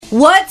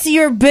What's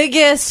your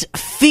biggest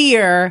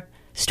fear?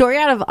 Story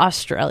out of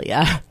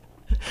Australia.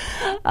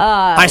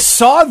 I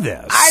saw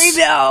this. I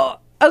know.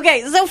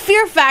 Okay, so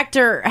Fear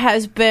Factor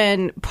has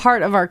been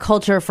part of our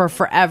culture for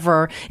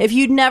forever. If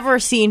you'd never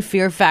seen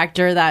Fear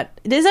Factor,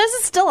 is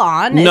it still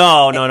on?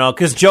 No,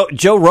 because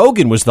Joe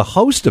Rogan was the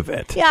host of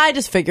it. Yeah, I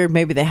just figured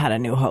maybe they had a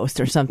new host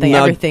or something. No.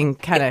 Everything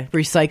kind of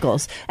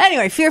recycles.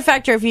 Anyway, Fear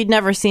Factor, if you'd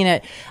never seen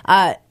it,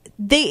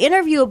 they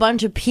interview a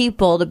bunch of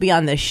people to be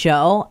on this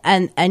show,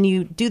 and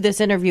you do this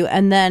interview,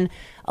 and then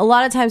a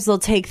lot of times they'll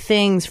take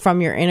things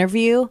from your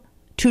interview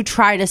to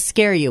try to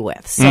scare you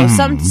with. So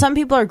some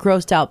people are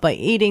grossed out by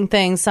eating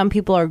things. Some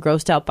people are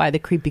grossed out by the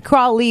creepy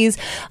crawlies.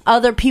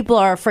 Other people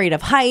are afraid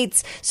of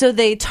heights. So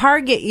they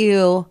target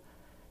you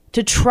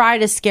to try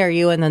to scare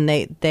you, and then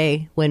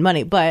they win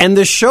money. And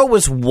the show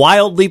was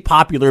wildly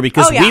popular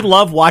because we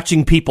love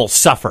watching people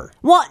suffer.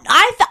 Well,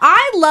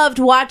 I loved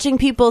watching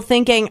people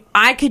thinking,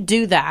 I could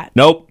do that.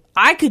 Nope.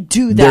 I could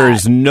do that.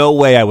 There's no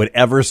way I would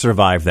ever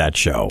survive that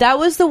show. That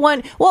was the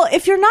one. Well,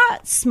 if you're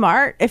not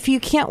smart, if you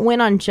can't win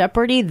on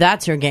Jeopardy,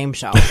 that's your game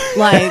show.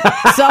 Like,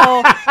 so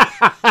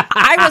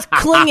I was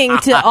clinging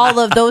to all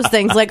of those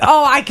things. Like,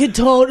 oh, I could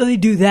totally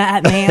do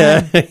that,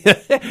 man.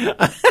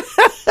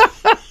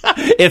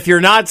 If you're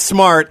not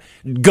smart,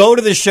 go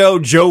to the show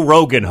Joe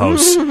Rogan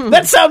hosts.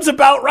 That sounds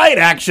about right,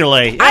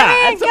 actually.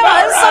 Yeah,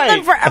 it's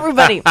something for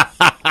everybody.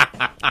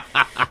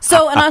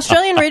 So an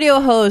Australian radio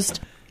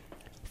host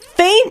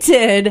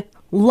fainted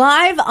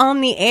live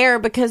on the air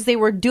because they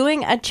were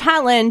doing a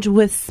challenge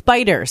with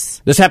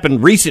spiders. This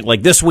happened recently,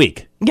 like this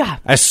week. Yeah.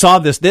 I saw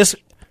this.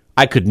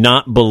 I could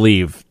not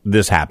believe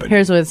this happened.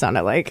 Here's what it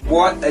sounded like.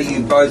 What are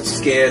you both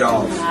scared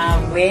of?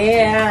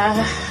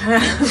 We're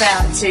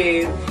about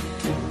to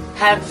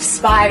have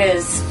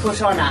spiders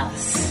put on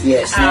us.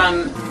 Yes.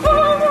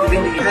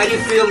 Linda, how do you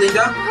feel,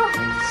 Linda?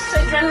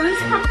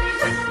 Adrenaline's pumping.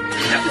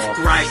 That was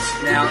great.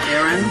 Now,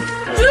 Erin.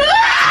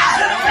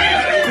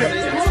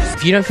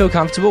 If you don't feel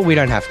comfortable, we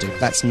don't have to.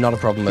 That's not a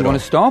problem at all. You want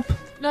to stop?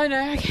 No,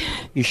 okay.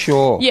 You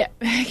sure? Yeah,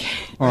 okay.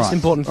 The most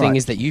important thing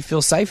is that you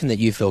feel safe and that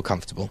you feel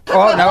comfortable.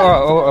 Oh, no,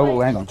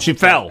 oh, hang on. She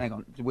fell. Hang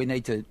on. We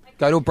need to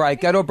go to a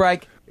break.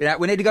 Yeah,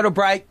 we need to go to a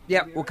break.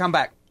 Yeah, we'll come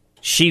back.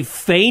 She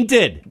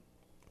fainted.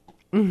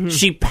 Mm-hmm.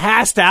 She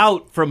passed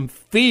out from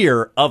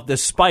fear of the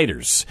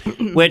spiders,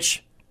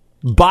 which,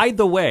 by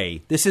the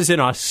way, this is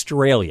in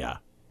Australia.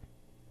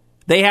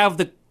 They have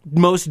the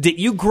most...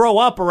 you grow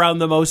up around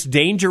the most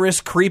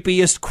dangerous,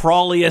 creepiest,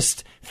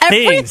 crawliest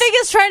things. Everything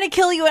is trying to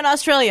kill you in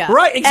Australia.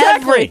 Right,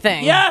 exactly.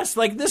 Everything. Yes,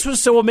 like this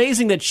was so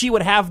amazing that she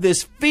would have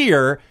this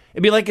fear.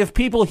 It'd be like if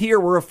people here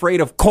were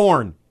afraid of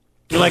corn.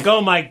 You're like,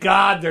 oh my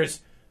God,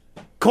 there's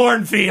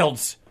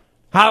cornfields.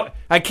 How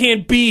I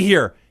can't be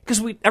here.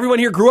 Because everyone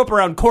here grew up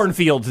around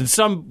cornfields in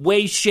some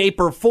way, shape,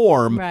 or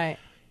form. Right.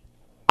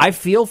 I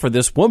feel for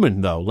this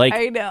woman, though. Like,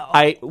 I know.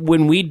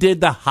 When we did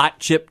the hot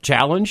chip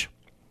challenge,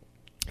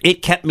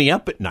 it kept me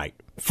up at night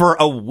for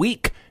a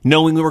week,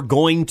 knowing we were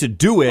going to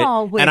do it,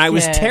 and I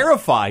was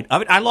terrified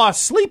of it. I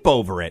lost sleep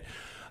over it.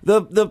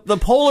 The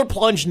polar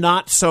plunge,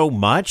 not so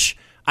much.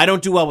 I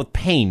don't do well with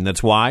pain.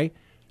 That's why.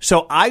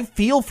 So I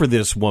feel for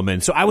this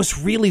woman. So I was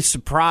really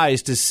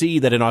surprised to see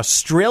that an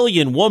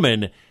Australian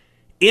woman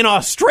in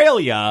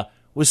Australia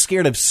was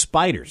scared of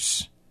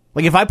spiders.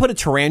 Like if I put a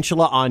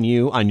tarantula on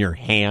you, on your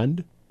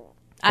hand,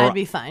 I'd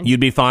be fine. You'd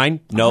be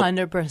fine? Nope.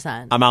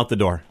 100%. I'm out the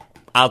door.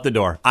 Out the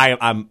door.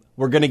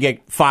 We're going to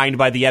get fined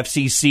by the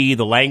FCC,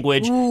 the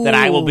language that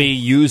I will be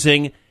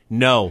using.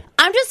 No.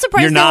 I'm just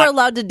surprised they were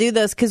allowed to do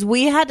this because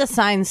we had to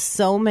sign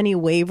so many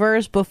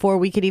waivers before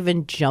we could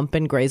even jump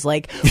in Gray's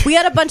Lake. We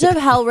had a bunch of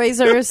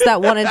Hellraisers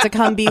that wanted to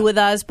come be with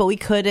us, but we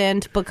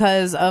couldn't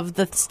because of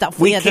the stuff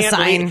we had to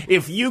sign.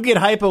 If you get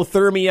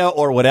hypothermia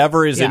or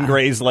whatever is in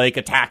Gray's Lake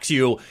attacks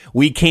you,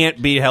 we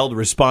can't be held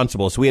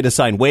responsible. So we had to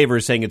sign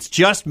waivers saying it's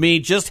just me,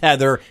 just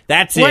Heather.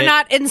 That's it. We're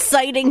not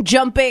inciting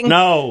jumping.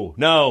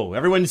 No.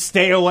 Everyone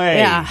stay away.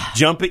 Yeah.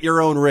 Jump at your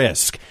own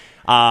risk.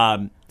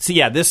 So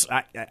yeah, this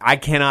I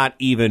cannot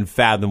even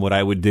fathom what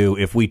I would do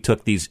if we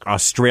took these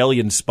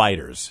Australian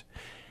spiders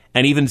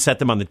and even set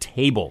them on the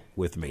table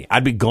with me.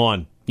 I'd be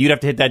gone. You'd have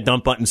to hit that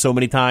dump button so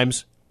many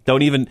times.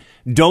 Don't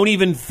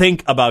even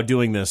think about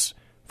doing this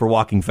for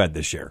Walking Fed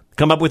this year.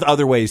 Come up with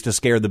other ways to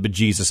scare the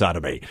bejesus out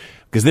of me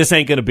because this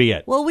ain't going to be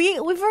it. Well, we've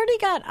already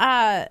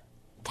got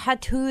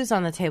tattoos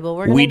on the table.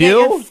 We're going to get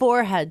your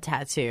forehead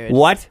tattooed.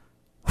 What?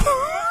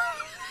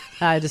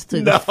 I just threw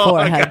the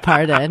forehead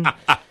part in.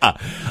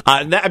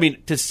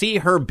 To see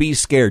her be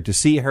scared, to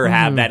see her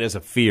have that as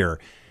a fear,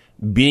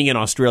 being in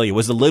Australia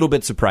was a little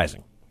bit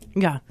surprising.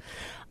 Yeah.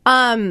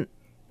 I'm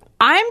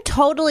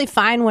totally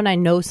fine when I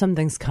know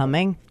something's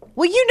coming.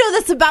 Well, you know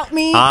this about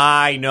me.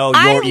 I know.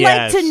 I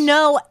like to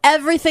know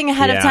everything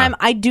ahead of time.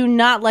 I do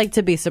not like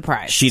to be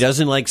surprised. She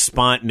doesn't like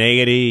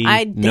spontaneity.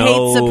 I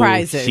hate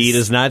surprises. She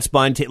does not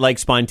like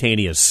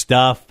spontaneous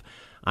stuff.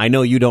 I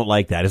know you don't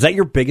like that. Is that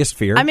your biggest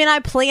fear? I mean, I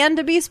plan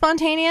to be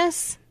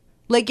spontaneous.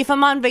 Like, if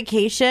I'm on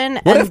vacation...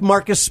 What if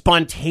Marcus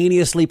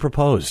spontaneously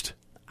proposed?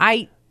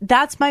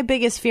 That's my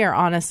biggest fear,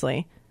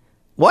 honestly.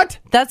 What?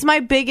 That's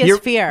my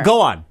biggest fear. Go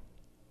on.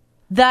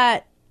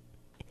 that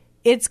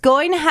it's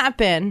going to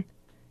happen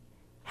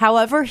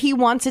however he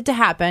wants it to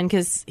happen,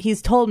 because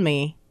he's told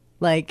me,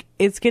 like,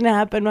 it's going to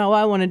happen how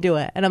I want to do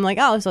it. And I'm like,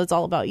 oh, so it's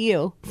all about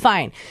you.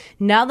 Fine.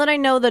 Now that I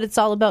know that it's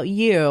all about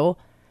you,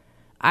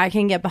 I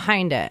can get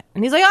behind it.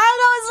 And he's like, oh,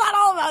 no, it's not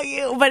all about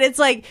you. But it's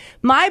like,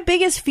 my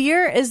biggest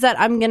fear is that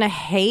I'm going to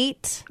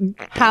hate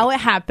how it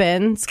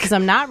happens because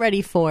I'm not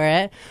ready for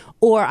it.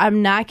 Or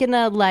I'm not going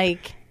to,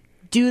 like,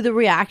 do the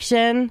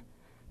reaction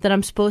that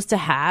I'm supposed to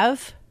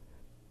have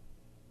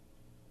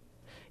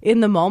in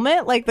the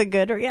moment, like the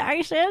good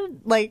reaction.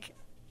 Like,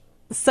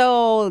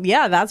 so,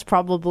 yeah, that's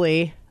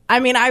probably... I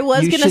mean, I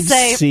was going to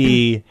say... You should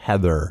see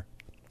Heather.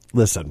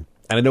 Listen,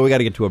 and I know we got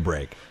to get to a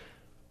break.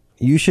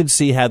 You should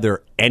see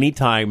Heather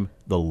anytime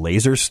the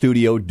Laser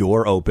Studio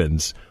door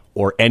opens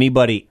or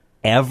anybody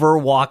ever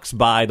walks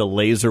by the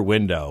laser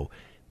window.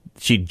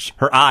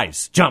 Her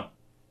eyes jump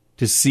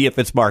to see if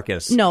it's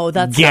Marcus. No,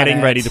 that's getting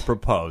not ready it. to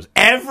propose.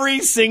 Every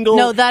single...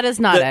 No, that is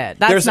not it.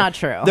 That's not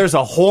true. There's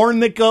a horn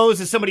that goes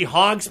as somebody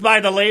honks by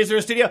the Laser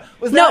Studio.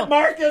 Was that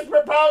Marcus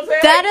proposing?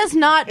 That is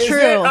not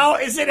true.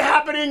 Is it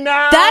happening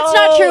now? That's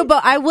not true,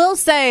 but I will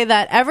say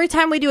that every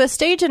time we do a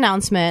stage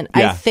announcement,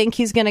 I think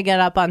he's going to get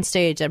up on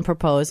stage and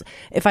propose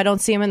if I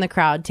don't see him in the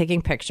crowd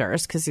taking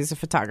pictures, because he's a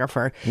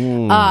photographer.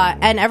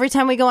 And every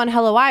time we go on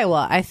Hello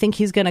Iowa, I think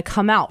he's going to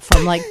come out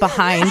from, like,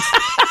 behind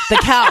the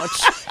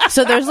couch.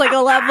 So there's, like, a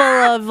level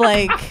of,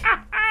 like...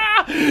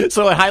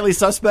 So a Highly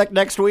Suspect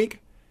next week?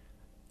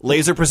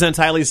 Laser presents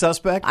Highly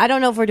Suspect? I don't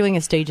know if we're doing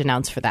a stage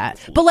announce for that.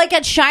 But, like,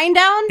 at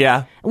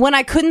Shinedown, when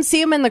I couldn't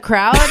see him in the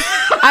crowd,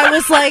 I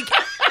was like,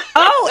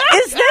 oh,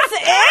 is this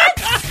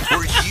it?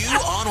 Were you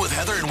on with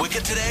Heather and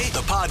Wicket today?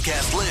 The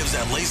podcast lives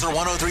at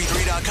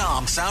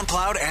laser1033.com,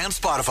 SoundCloud, and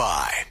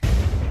Spotify.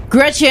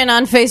 Gretchen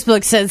on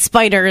Facebook said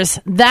spiders.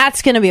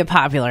 That's going to be a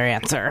popular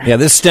answer. Yeah,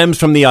 this stems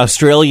from the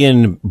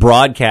Australian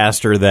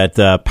broadcaster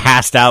that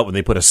passed out when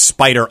they put a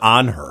spider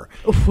on her.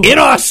 In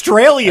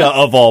Australia,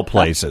 of all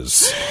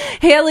places.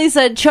 Haley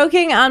said,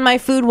 choking on my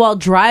food while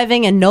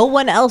driving and no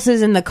one else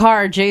is in the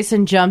car.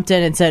 Jason jumped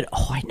in and said,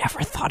 oh, I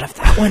never thought of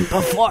that one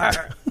before.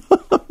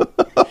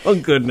 Oh,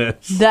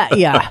 goodness.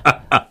 Yeah.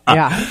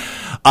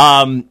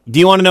 Do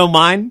you want to know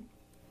mine?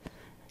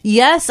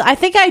 Yes, I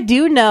think I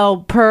do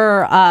know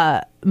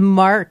per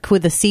Mark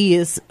with a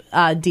C's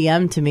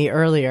DM to me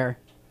earlier.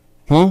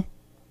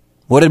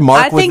 What did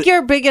Mark... I think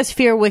your biggest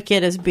fear,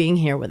 Wicket, is being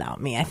here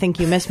without me. I think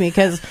you miss me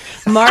because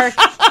Mark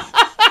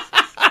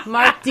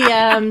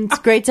DM'd, it's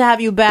great to have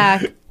you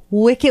back.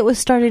 Wicket was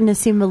starting to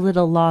seem a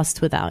little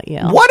lost without you.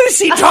 What is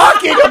he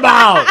talking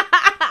about?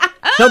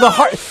 No,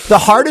 the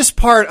hardest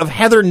part of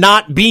Heather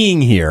not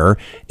being here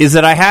is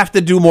that I have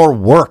to do more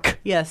work.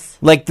 Yes.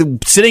 Like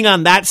sitting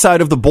on that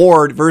side of the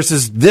board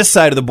versus this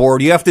side of the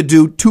board, you have to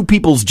do two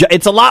people's jobs.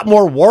 It's a lot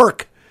more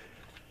work.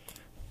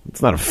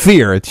 It's not a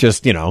fear. It's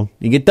just, you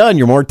get done.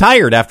 You're more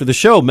tired after the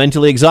show,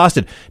 mentally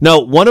exhausted. No,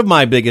 one of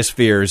my biggest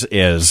fears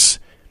is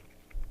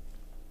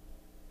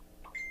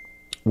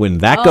when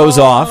that goes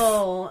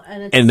off,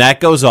 and that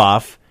goes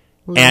off,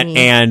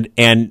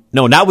 and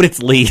no, not when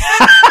it's Lee.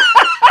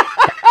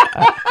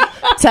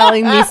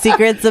 Telling me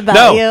secrets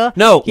about you.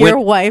 No, your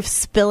wife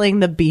spilling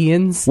the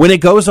beans. When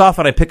it goes off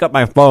and I pick up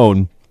my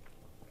phone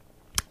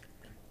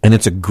and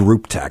it's a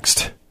group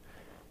text.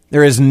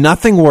 There is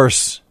nothing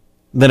worse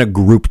than a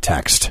group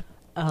text.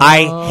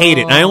 I hate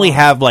it. I only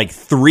have like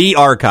 3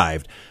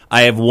 archived.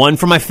 I have one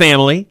for my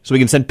family, so we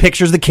can send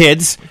pictures of the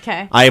kids.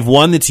 Okay. I have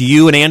one that's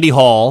you and Andy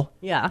Hall.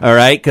 Yeah. All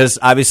right, because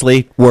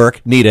obviously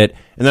work, need it.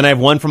 And then I have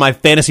one for my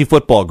fantasy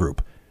football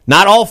group.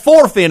 Not all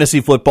 4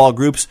 fantasy football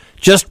groups,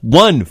 just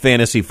one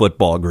fantasy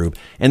football group.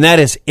 And that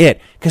is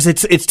it. Because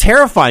it's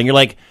terrifying. You're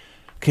like,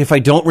 okay, if I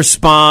don't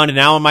respond, and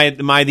now am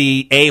I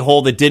the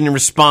a-hole that didn't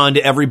respond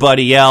to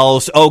everybody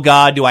else? Oh,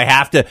 God, do I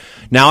have to?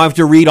 Now I have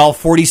to read all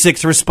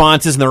 46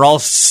 responses, and they're all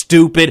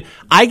stupid.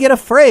 I get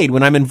afraid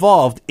when I'm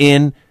involved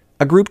in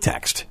a group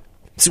text.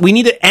 So we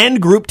need to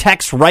end group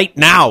text right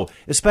now,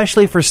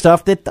 especially for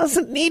stuff that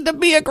doesn't need to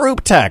be a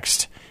group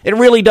text. It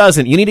really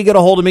doesn't. You need to get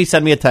a hold of me,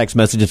 send me a text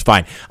message. It's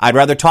fine. I'd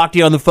rather talk to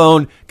you on the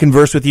phone,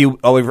 converse with you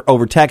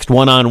over text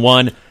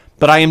one-on-one,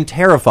 but I am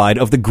terrified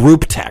of the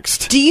group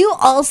text. Do you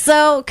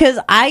also, because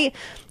I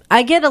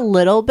get a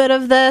little bit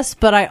of this,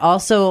 but I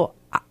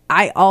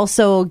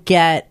also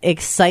get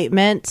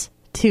excitement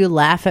to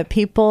laugh at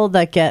people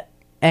that get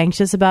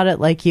anxious about it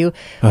like you.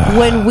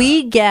 When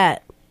we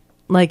get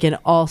like an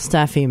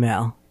all-staff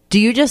email, do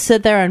you just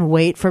sit there and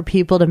wait for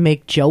people to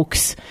make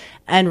jokes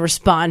and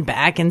respond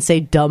back and say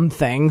dumb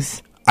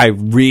things? I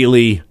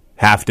really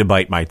have to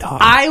bite my tongue.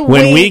 I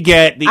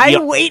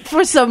wait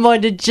for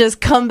someone to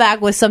just come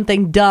back with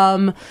something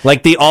dumb.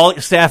 Like the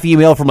all-staff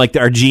email from like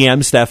our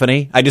GM,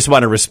 Stephanie. I just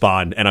want to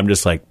respond, and I'm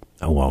just like,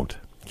 I won't.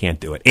 Can't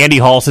do it. Andy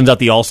Hall sends out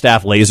the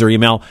all-staff laser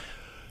email.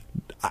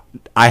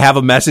 I have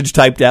a message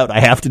typed out. I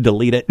have to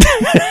delete it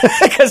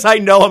because I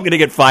know I'm going to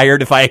get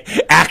fired if I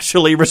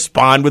actually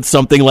respond with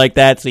something like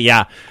that. So,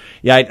 yeah,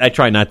 I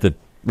try not to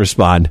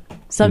respond.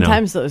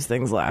 Sometimes those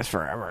things last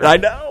forever. I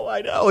know.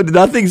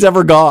 Nothing's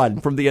ever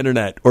gone from the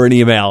internet or an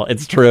email.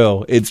 It's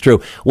true.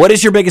 What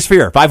is your biggest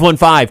fear?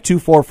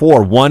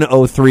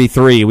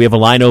 515-244-1033. We have a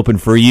line open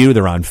for you.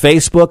 They're on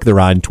Facebook. They're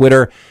on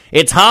Twitter.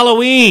 It's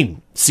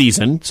Halloween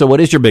season. So what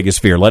is your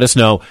biggest fear? Let us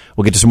know.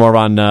 We'll get to some more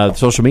on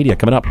social media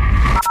coming up.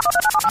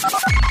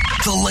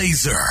 The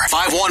Laser.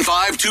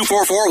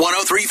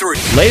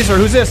 515-244-1033. Laser,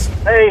 who's this?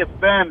 Hey, it's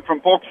Ben from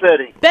Polk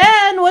City.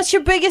 Ben, what's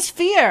your biggest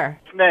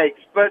fear?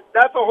 Snakes, but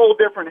that's a whole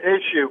different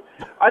issue.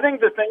 I think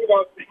the thing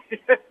about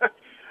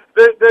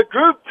the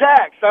group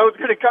text, I was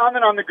going to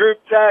comment on the group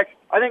text.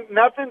 I think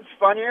nothing's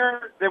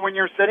funnier than when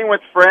you're sitting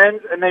with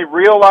friends and they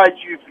realize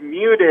you've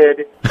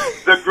muted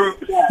the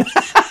group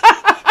text.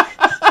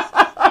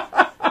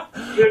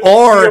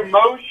 the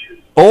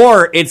emotion.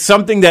 Or it's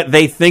something that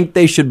they think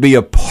they should be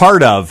a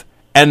part of,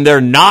 and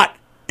they're not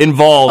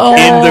involved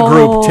in the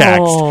group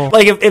text.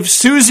 Like if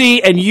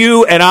Susie and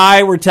you and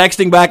I were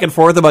texting back and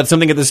forth about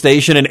something at the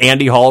station and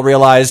Andy Hall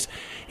realized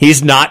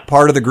he's not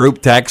part of the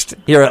group text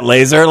here at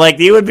Laser, like,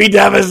 he would be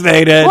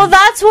devastated. Well,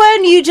 that's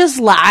when you just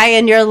lie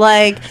and you're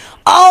like,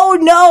 oh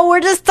no, we're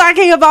just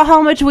talking about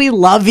how much we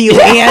love you,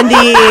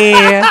 Andy.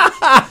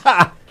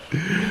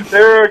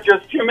 There are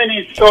just too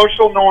many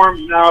social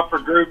norms now for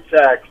group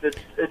text. It's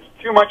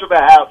too much of a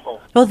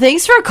hassle. Well,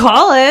 thanks for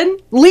calling.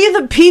 Leave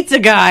the pizza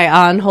guy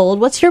on hold.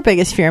 What's your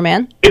biggest fear,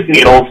 man? It's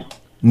needles.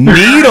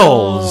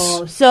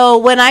 Needles. So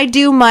when I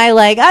do my,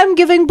 I'm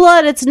giving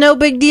blood, it's no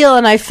big deal,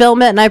 and I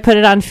film it and I put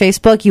it on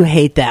Facebook, you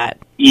hate that.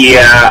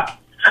 Yeah.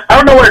 I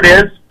don't know what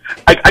it is.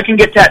 I can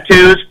get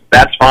tattoos.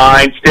 That's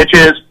fine.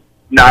 Stitches,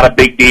 not a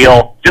big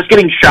deal. Just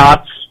getting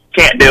shots,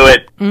 can't do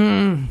it.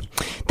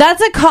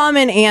 That's a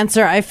common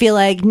answer, I feel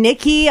like.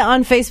 Nikki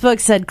on Facebook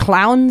said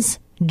clowns,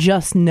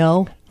 just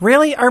no.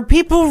 Really? Are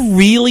people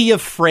really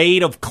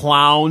afraid of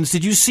clowns?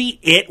 Did you see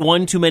It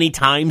one too many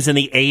times in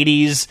the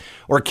 80s?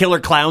 Or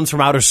Killer Clowns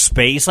from Outer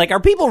Space? Are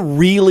people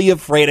really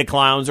afraid of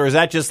clowns? Or is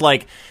that just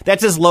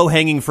that's as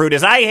low-hanging fruit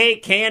as, I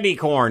hate candy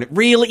corn?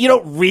 Really? You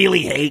don't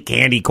really hate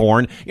candy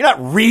corn. You're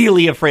not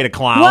really afraid of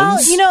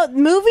clowns. Well,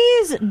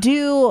 movies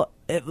do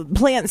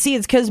plant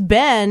seeds because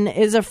Ben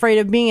is afraid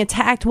of being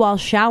attacked while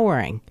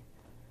showering.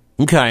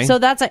 Okay. So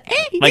that's like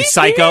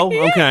Psycho?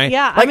 Okay.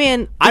 Yeah,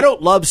 I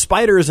don't love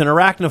spiders, and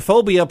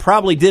arachnophobia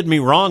probably did me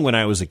wrong when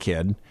I was a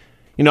kid.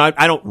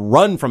 I don't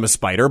run from a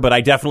spider, but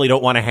I definitely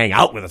don't want to hang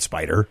out with a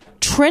spider.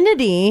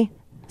 Trinity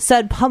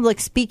said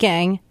public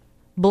speaking,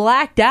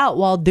 blacked out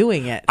while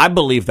doing it. I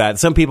believe that.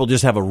 Some people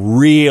just have a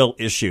real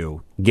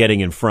issue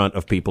getting in front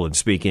of people and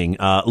speaking.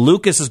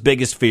 Lucas's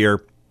biggest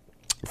fear,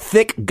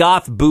 thick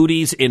goth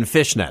booties in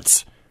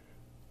fishnets.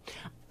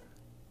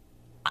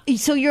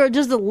 So you're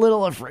just a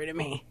little afraid of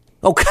me.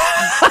 Okay.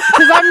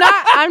 Because I'm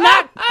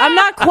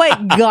not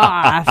quite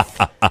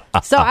goth.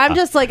 So I'm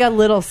just a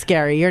little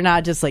scary. You're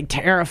not just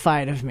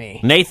terrified of me.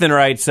 Nathan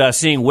writes,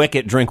 seeing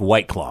Wicket drink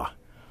White Claw.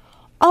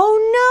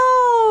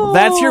 Oh no.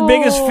 That's your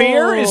biggest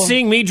fear, is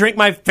seeing me drink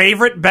my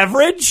favorite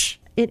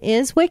beverage? It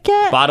is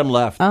Wicket? Bottom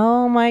left.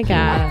 Oh my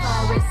gosh.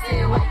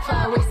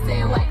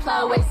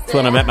 That's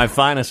when I'm at my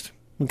finest.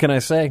 What can I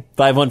say?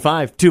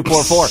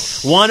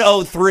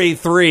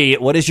 515-244-1033.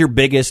 What is your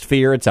biggest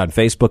fear? It's on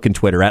Facebook and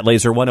Twitter at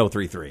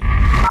Laser1033.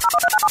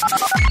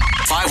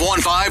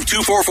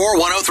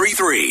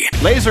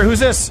 515-244-1033. Laser, who's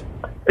this?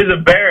 This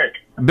is Barrett.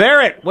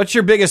 Barrett, what's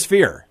your biggest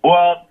fear?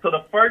 Well, so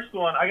the first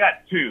one, I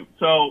got two.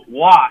 So,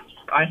 wasps.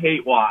 I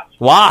hate wasps.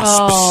 Wasps.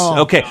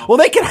 Oh. Okay. Well,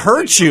 they can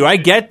hurt you. I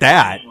get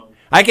that.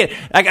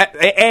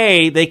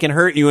 A, they can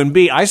hurt you, and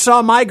B, I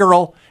saw My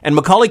Girl, and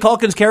Macaulay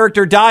Culkin's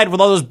character died with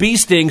all those bee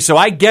stings, so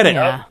I get it.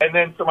 Yeah. And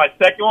then, so my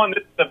second one,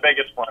 this is the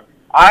biggest one.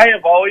 I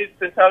have always,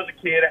 since I was a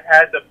kid,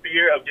 had the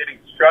fear of getting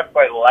struck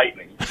by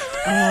lightning.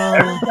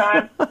 Every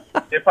time,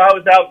 if I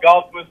was out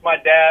golfing with my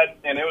dad,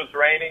 and it was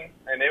raining,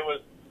 and it was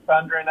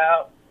thundering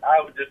out, I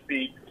would just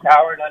be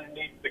cowering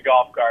underneath the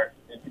golf cart.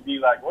 And he'd be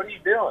like, what are you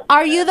doing?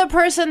 Are you the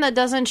person that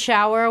doesn't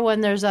shower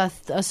when there's a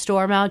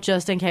storm out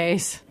just in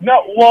case?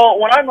 No, well,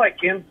 when I'm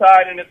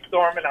inside and it's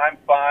storming, I'm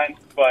fine.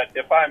 But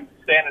if I'm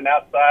standing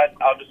outside,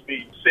 I'll just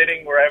be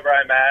sitting wherever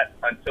I'm at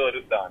until it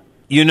is done.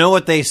 You know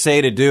what they say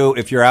to do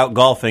if you're out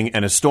golfing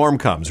and a storm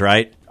comes,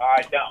 right?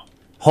 I don't.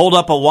 Hold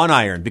up a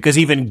 1-iron, because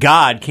even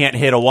God can't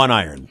hit a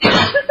 1-iron.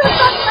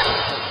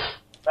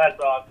 That's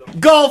awesome.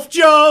 Golf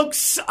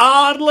jokes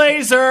on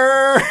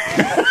Laser.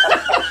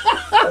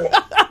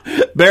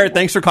 Barrett,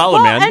 thanks for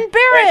calling, man. And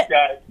Barrett,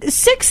 Thanks,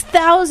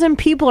 6,000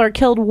 people are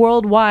killed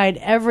worldwide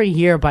every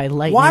year by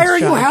lightning Why are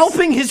you strikes.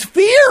 helping his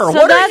fear?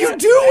 What are you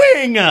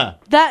doing?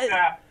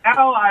 That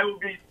Now I will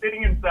be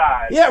sitting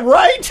inside. Yeah,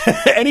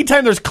 right?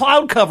 Anytime there's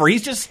cloud cover,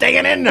 he's just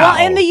staying in now.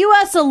 Well, in the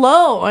U.S.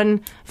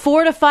 alone,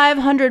 400 to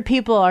 500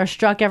 people are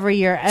struck every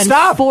year, and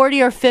Stop.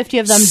 40 or 50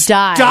 of them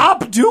die.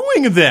 Stop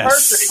doing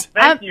this. Perfect.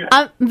 Thank you.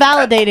 I'm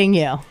validating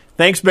you.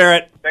 Thanks,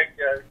 Barrett. Thanks,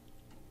 guys.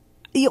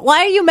 Why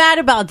are you mad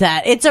about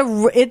that? It's a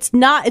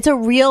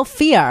real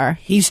fear.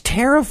 He's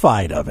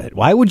terrified of it.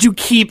 Why would you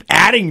keep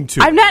adding to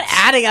it? I'm not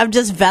adding. I'm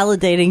just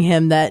validating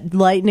him that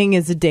lightning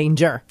is a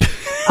danger.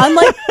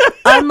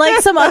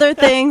 Unlike some other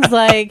things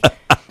like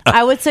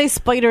I would say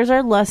spiders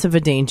are less of a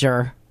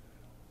danger.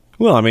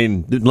 Well, I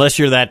mean, unless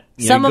you're that...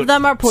 Some of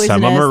them are poisonous.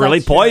 Some of them are really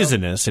that's true.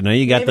 poisonous. You know,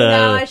 you got Maybe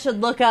now I should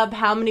look up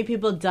how many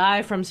people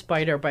die from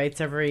spider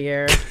bites every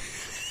year.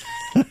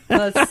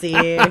 Let's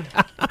see.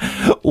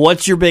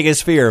 What's your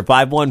biggest fear?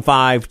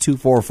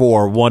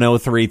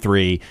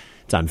 515-244-1033.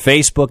 It's on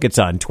Facebook. It's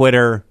on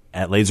Twitter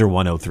at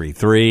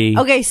Laser1033.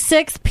 Okay,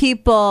 6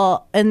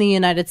 people in the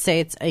United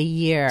States a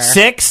year.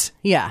 6?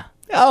 Yeah.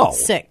 Oh.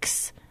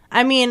 6.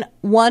 I mean,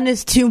 1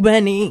 is too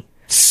many.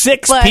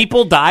 6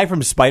 people die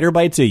from spider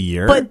bites a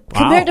year? But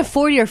compared to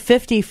 40 or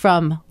 50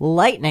 from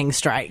lightning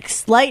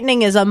strikes,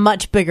 lightning is a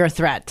much bigger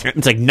threat.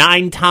 It's like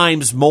 9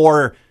 times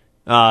more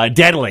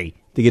deadly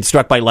to get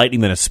struck by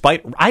lightning than a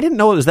spider. I didn't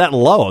know it was that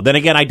low. Then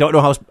again, I don't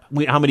know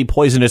how many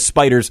poisonous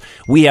spiders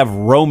we have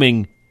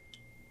roaming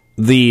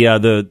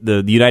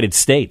the United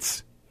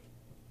States.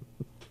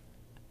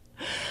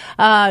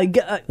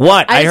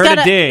 What? I heard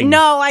a ding.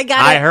 No,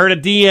 I heard a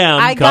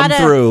DM come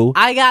through.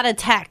 I got a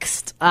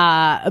text,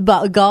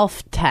 about a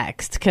golf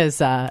text, because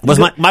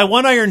my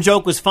one iron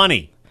joke was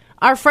funny.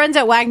 Our friends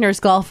at Wagner's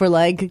Golf were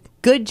like,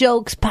 good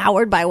jokes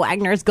powered by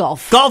Wagner's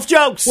Golf. Golf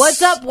jokes!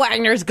 What's up,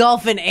 Wagner's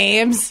Golf in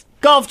Ames?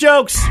 Golf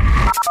jokes!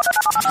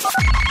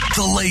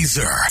 The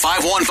Laser.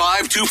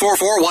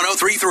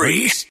 515-244-1033.